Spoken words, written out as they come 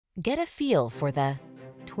Get a feel for the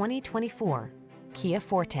 2024 Kia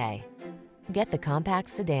Forte. Get the compact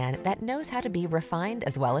sedan that knows how to be refined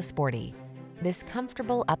as well as sporty. This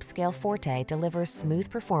comfortable upscale Forte delivers smooth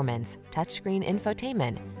performance, touchscreen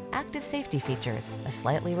infotainment, active safety features, a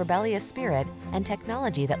slightly rebellious spirit, and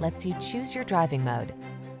technology that lets you choose your driving mode.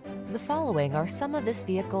 The following are some of this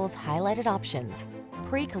vehicle's highlighted options: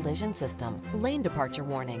 pre-collision system, lane departure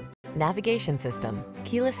warning, navigation system,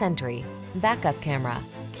 keyless entry, backup camera,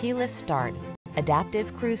 keyless start,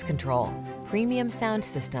 adaptive cruise control, premium sound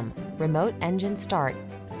system, remote engine start,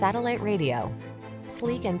 satellite radio.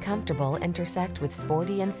 Sleek and comfortable intersect with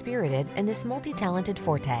sporty and spirited in this multi-talented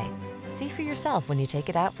Forte. See for yourself when you take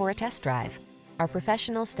it out for a test drive. Our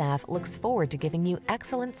professional staff looks forward to giving you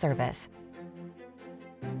excellent service.